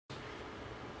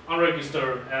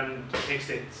unregister and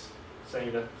exit,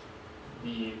 saying that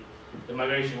the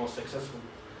migration was successful.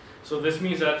 So this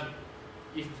means that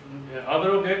if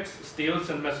other objects still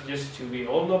send messages to the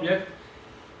old object,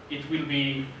 it will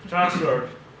be transferred.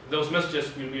 Those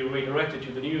messages will be redirected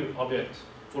to the new object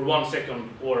for 1 second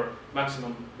or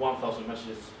maximum 1,000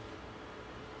 messages.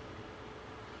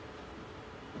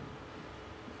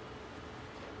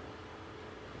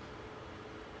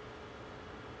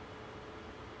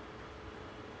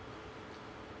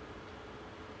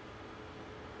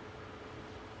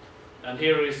 And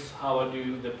here is how I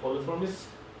do the polyformis.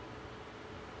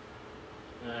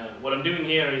 What I'm doing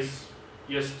here is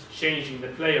just changing the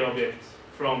player object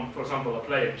from, for example, a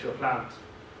player to a plant.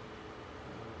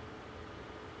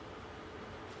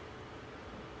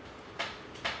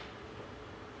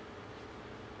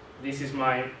 This is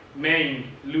my main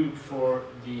loop for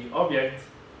the object.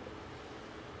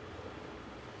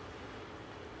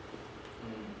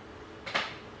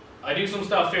 I do some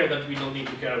stuff here that we don't need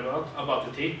to care about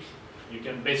the tick. You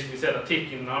can basically set a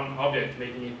tick in an object,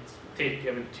 making it tick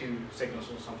every 2 seconds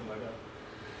or something like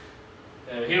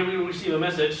that. Here we will receive a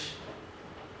message,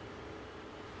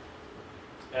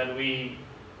 and we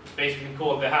basically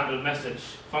call the handle message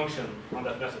function on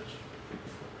that message.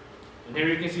 And here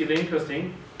you can see the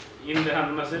interesting. In the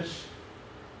handle message,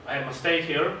 I have a state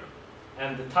here,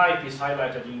 and the type is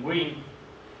highlighted in green.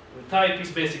 The type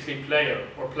is basically player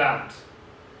or plant,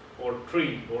 or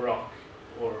tree or rock,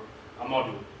 or a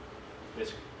module,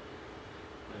 basically.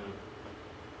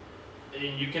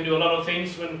 You can do a lot of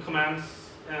things when commands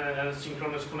and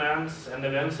synchronous commands and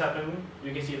events happen.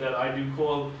 You can see that I do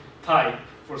call type.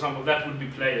 For example, that would be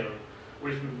player, or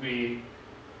it would be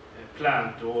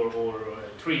plant or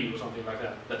tree or something like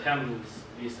that handles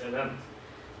this event.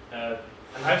 And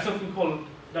I have something called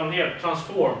down here,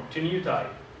 transform to new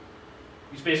type,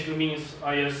 which basically means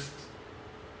I just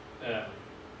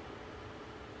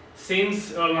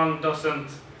since Erlang doesn't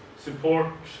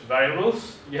support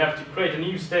variables, you have to create a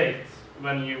new state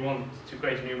when you want to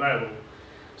create a new variable.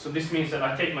 So this means that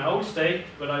I take my old state,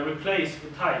 but I replace the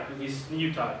type with this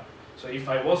new type. So if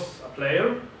I was a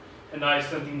player and I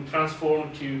sent in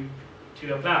transform to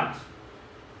a plant,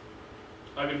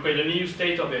 I will create a new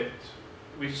state object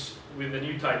which with the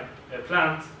new type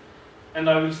plant, and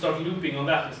I will start looping on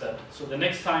that instead. So the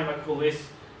next time I call this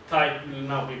type will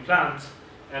now be plant,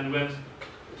 and when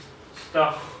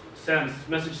stuff sends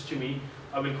message to me,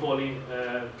 I will call in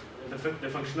the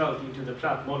functionality into the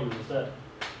plant module instead.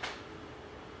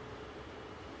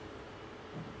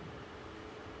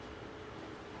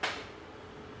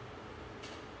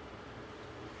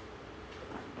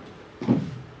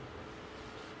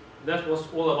 That was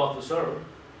all about the server.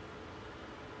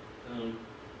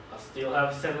 I still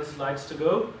have 7 slides to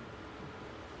go,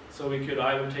 so we could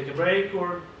either take a break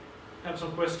or have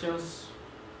some questions.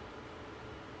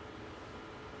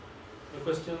 No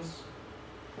questions?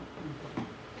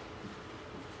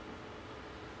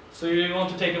 So you want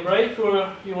to take a break,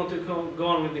 or you want to go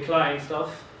on with the client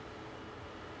stuff?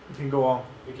 We can go on.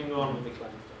 We can go on with the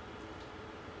client stuff.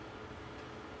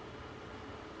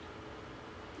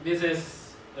 This is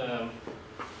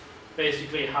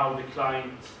basically how the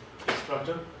client is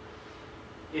structured.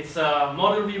 It's a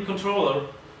model view controller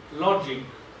logic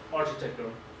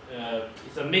architecture.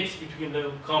 It's a mix between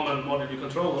the common model view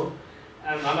controller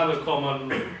and another common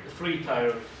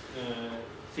 3-tier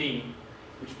theme,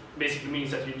 which basically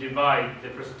means that you divide the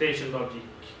presentation logic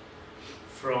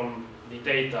from the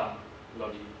data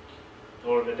logic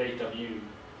or the data view.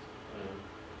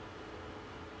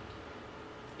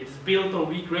 It's built on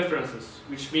weak references,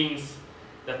 which means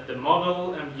that the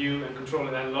model and view and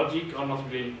controller and logic are not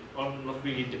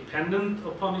really dependent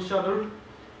upon each other.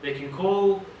 They can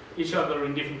call each other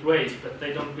in different ways, but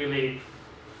they don't really,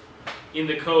 in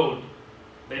the code,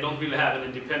 they don't really have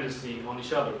any dependency on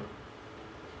each other.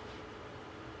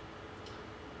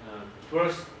 It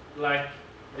works like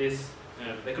this.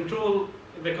 The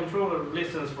controller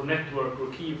listens for network or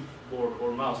keyboard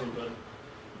or mouse input,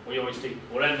 or joystick,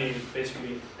 or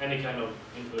basically any kind of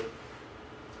input.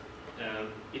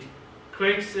 It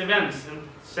creates events and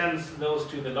sends those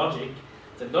to the logic.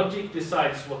 The logic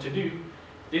decides what to do.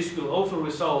 This will also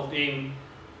result in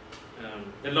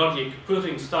the logic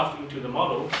putting stuff into the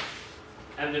model,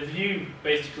 and the view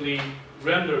basically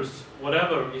renders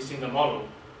whatever is in the model.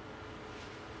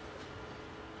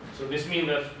 So this means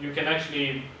that you can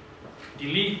actually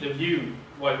delete the view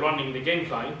while running the game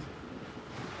client,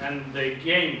 and the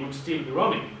game would still be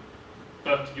running,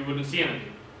 but you wouldn't see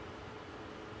anything.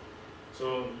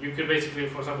 So you could basically,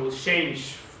 for example,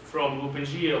 change from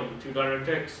OpenGL to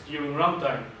DirectX during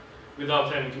runtime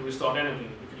without having to restart anything.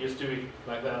 You could you just do it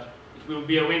like that. It will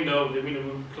be a window, the window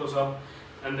will close up,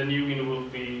 and the new window will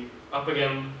be up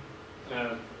again,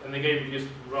 and the game will just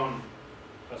run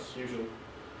as usual,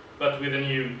 but with a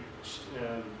new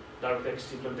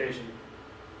DirectX implementation.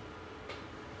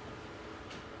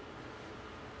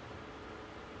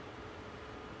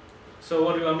 So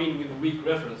what do I mean with weak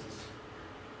references?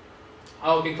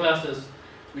 How can classes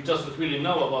which doesn't really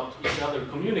know about each other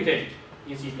communicate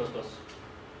in C++?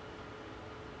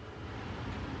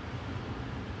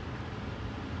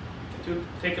 To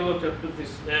take a look at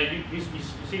this, you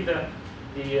see that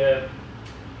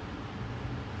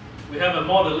we have a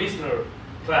model listener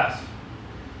class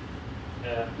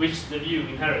which the view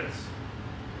inherits,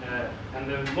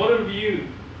 and the model view,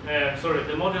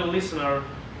 the model listener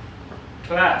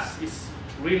class is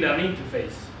really an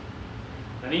interface.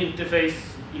 An interface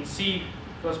in C++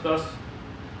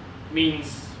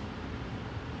 means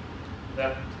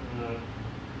that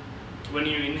when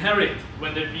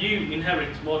the view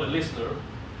inherits model listener,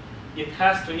 it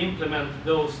has to implement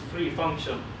those three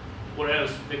functions, or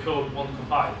else the code won't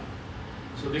compile.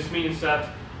 So this means that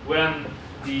when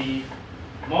the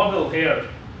model here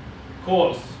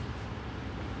calls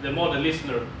the model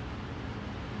listener,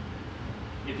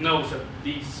 it knows that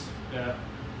these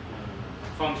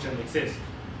functions exist.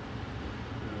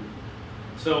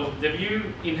 So the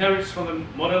view inherits from the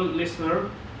model listener,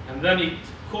 and then it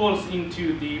calls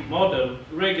into the model,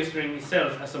 registering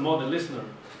itself as a model listener.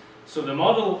 So the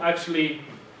model actually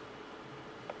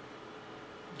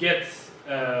gets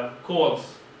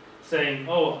calls saying,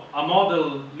 oh, a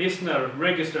model listener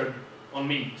registered on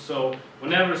me. So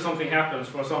whenever something happens,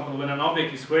 for example, when an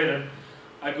object is created,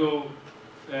 I go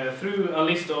through a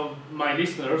list of my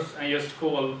listeners and just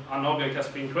call an object has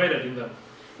been created in them.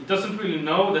 It doesn't really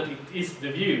know that it is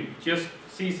the view, it just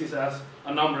sees it as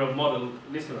a number of model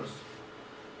listeners.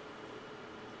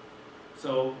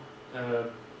 So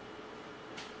the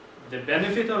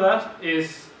benefit of that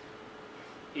is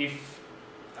if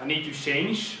I need to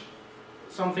change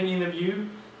something in the view,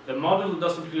 the model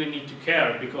doesn't really need to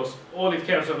care, because all it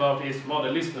cares about is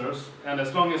model listeners, and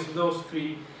as long as those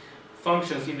three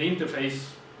functions in the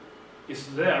interface is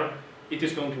there, it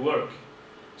is going to work.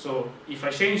 So if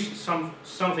I change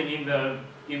something in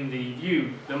the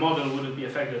view, the model wouldn't be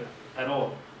affected at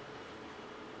all.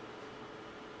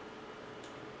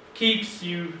 Keeps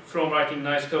you from writing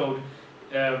nice code.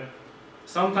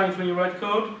 Sometimes when you write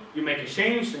code, you make a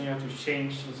change, and you have to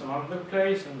change in some other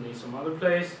place and in some other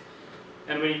place.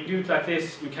 And when you do it like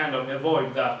this, you kind of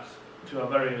avoid that to a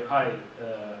very high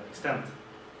extent.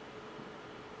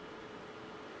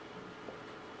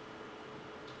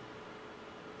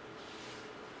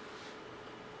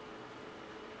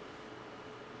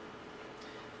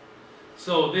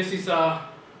 So this is a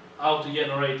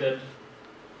auto-generated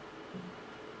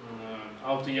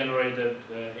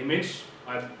image.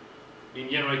 I've been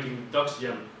generating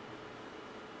DocsGen.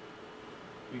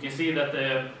 You can see that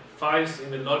the files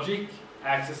in the logic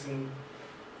accessing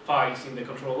files in the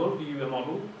controller, view and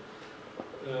model.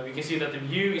 We can see that the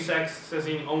view is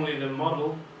accessing only the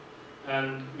model,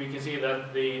 and we can see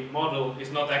that the model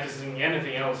is not accessing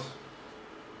anything else.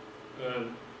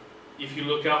 If you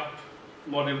look up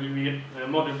model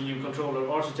view controller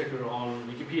architecture on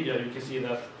Wikipedia, you can see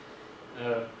that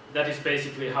that is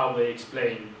basically how they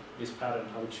explain this pattern,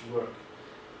 how it should work.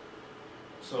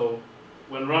 So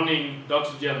when running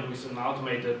DocsGen with an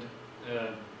automated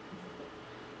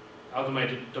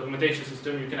documentation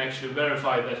system, you can actually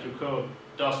verify that your code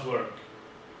does work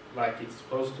like it's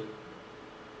supposed to.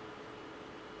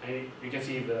 And you can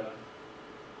see the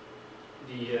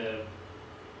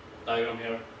diagram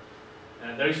here.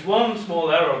 There is one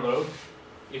small error though.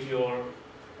 If you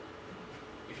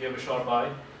have a sharp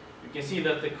eye, you can see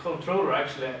that the controller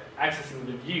actually accessing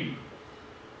the view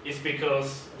is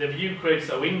because the view creates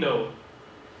a window,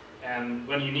 and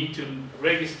when you need to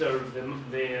register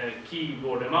the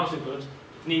keyboard and mouse input,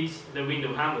 it needs the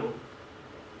window handle.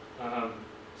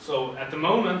 So at the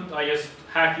moment, I just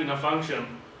hacked in a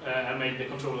function and made the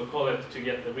controller call it to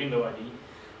get the window ID.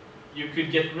 You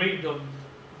could get rid of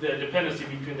the dependency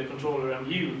between the controller and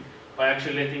view by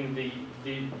actually letting the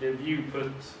view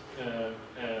put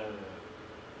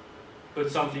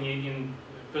something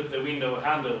put the window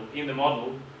handle in the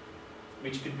model,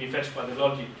 which could be fetched by the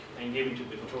logic and given to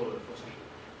the controller, for example.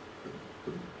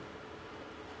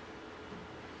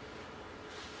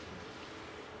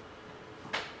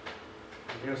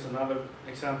 Here's another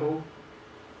example.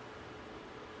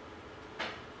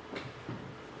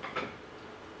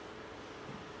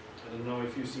 I don't know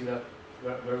if you see that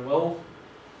very well,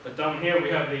 but down here we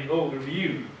have the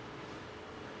overview,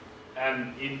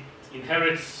 and it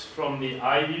inherits from the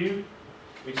I view,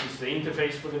 which is the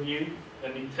interface for the view,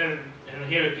 and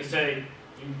here you can say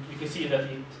you can see that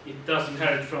it does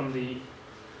inherit from the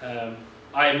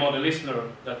iModel listener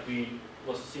that we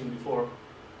was seen before.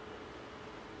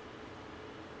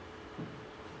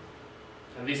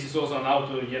 And this is also an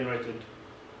auto-generated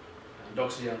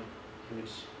Doxian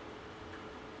image.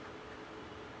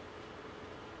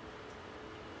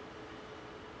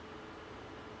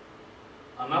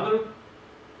 Another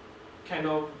kind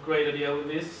of great idea with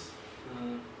this,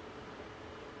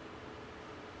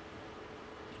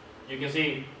 you can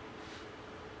see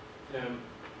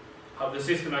how the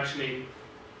system actually,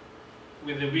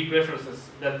 with the weak references,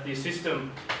 that the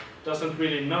system doesn't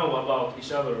really know about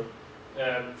each other.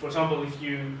 For example, if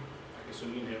you, I can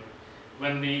zoom in here,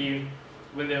 when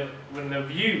the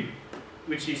view,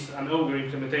 which is an ogre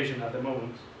implementation at the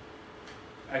moment,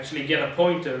 actually get a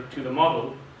pointer to the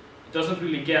model, it doesn't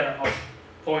really get a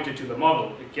pointer to the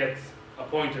model, it gets a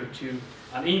pointer to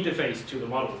an interface to the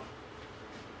model.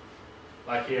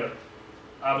 Like here,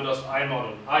 Abydos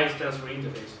iModel, I stands for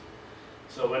interface.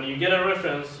 So when you get a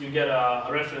reference, you get a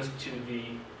reference to the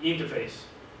interface,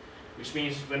 which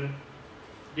means when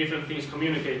different things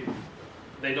communicate,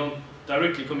 they don't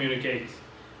directly communicate,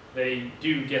 they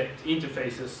do get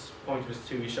interfaces, pointers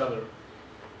to each other.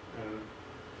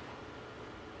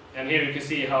 And here you can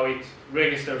see how it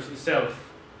registers itself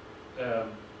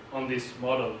on this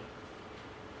model.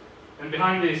 And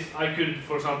behind this, I could,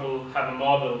 for example, have a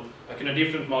model, I could have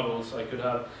different models. I could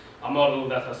have a model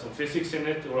that has some physics in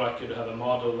it, or I could have a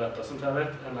model that doesn't have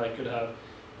it, and I could have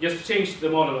just change the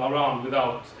model around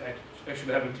without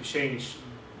actually having to change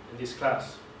this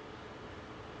class.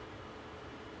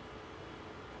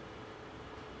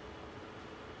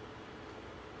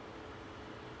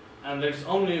 And there's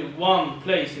only one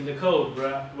place in the code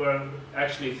where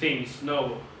actually things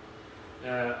know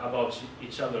about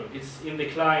each other. It's in the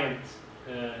client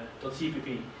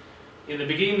 .cpp. In the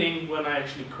beginning, when I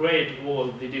actually create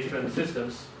all the different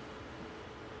systems,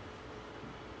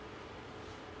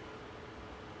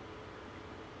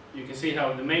 you can see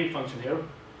how the main function here,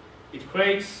 it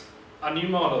creates a new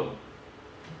model,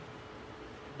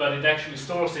 but it actually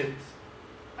stores it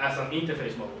as an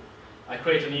interface model. I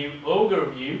create a new ogre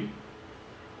view,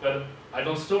 but I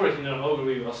don't store it in an ogre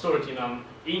view, I store it in an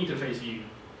interface view.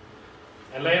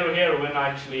 And later here, when I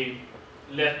actually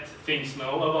let things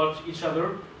know about each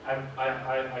other, I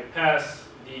pass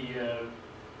the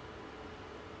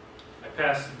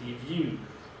view.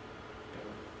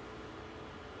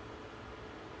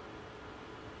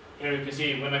 Here you can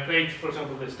see when I create, for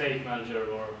example, the state manager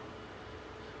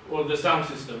or the sound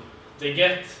system, they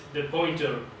get the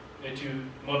pointer to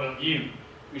model view,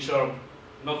 which are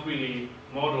not really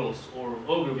models or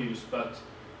ogre views, but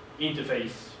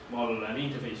interface model and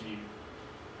interface view.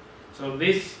 So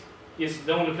this is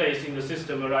the only place in the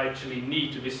system where I actually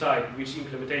need to decide which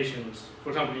implementations, for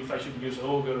example, if I should use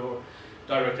ogre or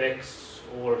DirectX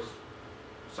or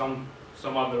some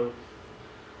other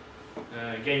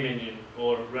game engine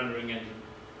or rendering engine,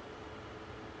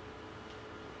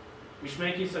 which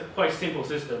makes it a quite simple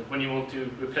system when you want to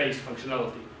replace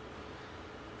functionality.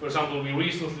 For example, we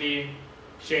recently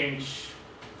changed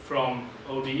from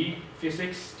ODE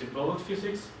physics to bullet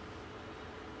physics,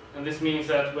 and this means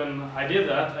that when I did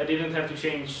that, I didn't have to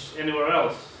change anywhere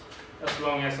else as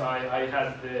long as I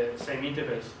had the same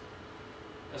interface.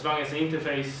 As long as the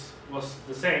interface was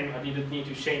the same, I didn't need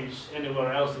to change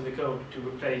anywhere else in the code to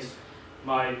replace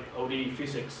my ODE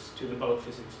physics to the bullet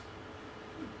physics.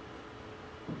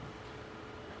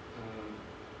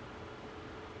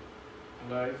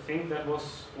 And I think that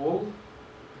was all.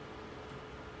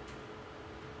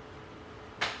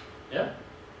 Yeah?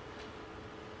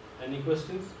 Any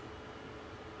questions?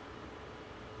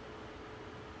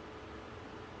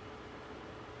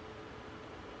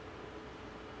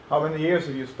 How many years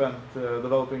have you spent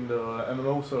developing the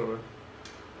MMO server?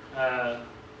 I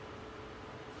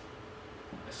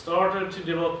started to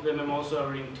develop the MMO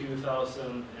server in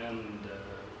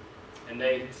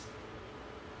 2008.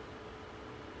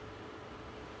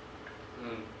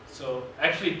 So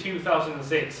actually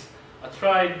 2006. I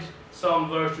tried some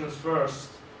versions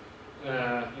first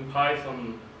in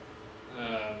Python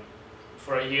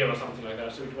for a year or something like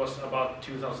that. So it was about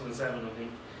 2007, I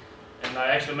think. And I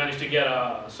actually managed to get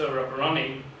a server up and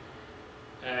running,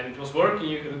 and it was working.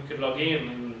 You could log in,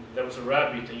 and there was a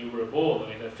rabbit, and you were a ball,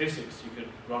 and it had physics. You could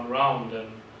run around and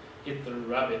hit the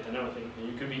rabbit and everything.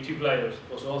 And you could be 2 players.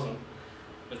 It was awesome.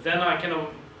 But then I kind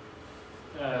of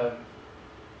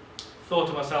thought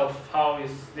to myself, how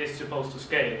is this supposed to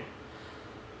scale?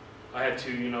 I had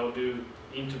to, do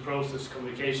inter-process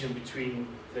communication between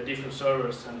the different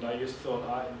servers, and I just thought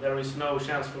there is no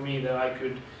chance for me that I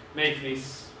could make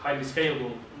this highly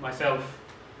scalable myself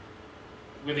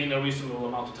within a reasonable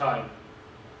amount of time.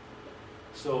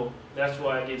 So that's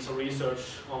why I did some research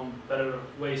on better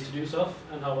ways to do stuff,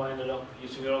 and how I ended up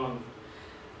using Erlang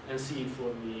and C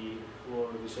for the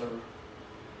server.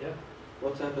 Yeah.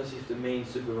 What happens if the main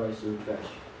supervisor crash?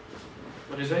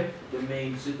 What do you say? The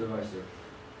main supervisor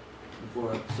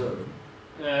for a server.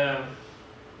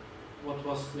 What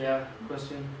was the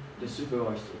question? The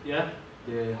supervisor. Yeah.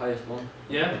 The highest one.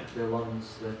 Yeah. The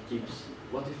ones that keeps.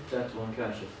 What if that one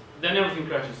crashes? Then everything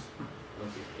crashes.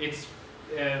 Okay. It's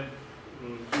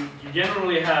you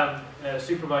generally have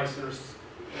supervisors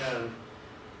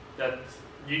that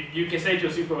you can say to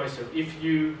a supervisor, if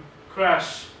you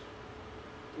crash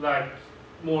like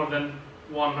more than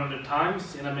 100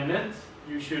 times in a minute,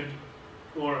 you should,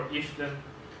 or if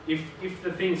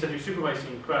the things that you're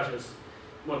supervising crashes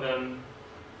more than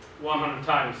 100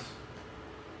 times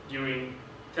during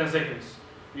 10 seconds,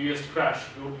 you just crash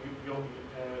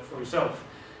for yourself.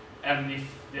 And if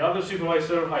the other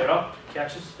supervisor higher up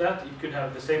catches that, it could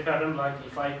have the same pattern, like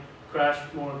if I crash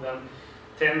more than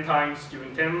 10 times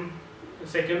during 10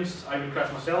 seconds, I will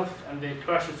crash myself, and the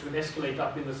crashes will escalate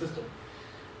up in the system.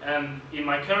 And in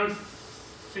my current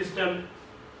system,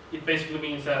 it basically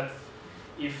means that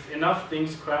if enough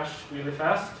things crash really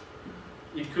fast,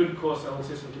 it could cause the whole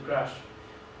system to crash.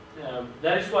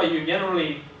 That is why you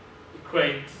generally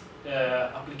create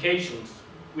applications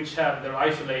which have their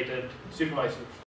isolated supervisors.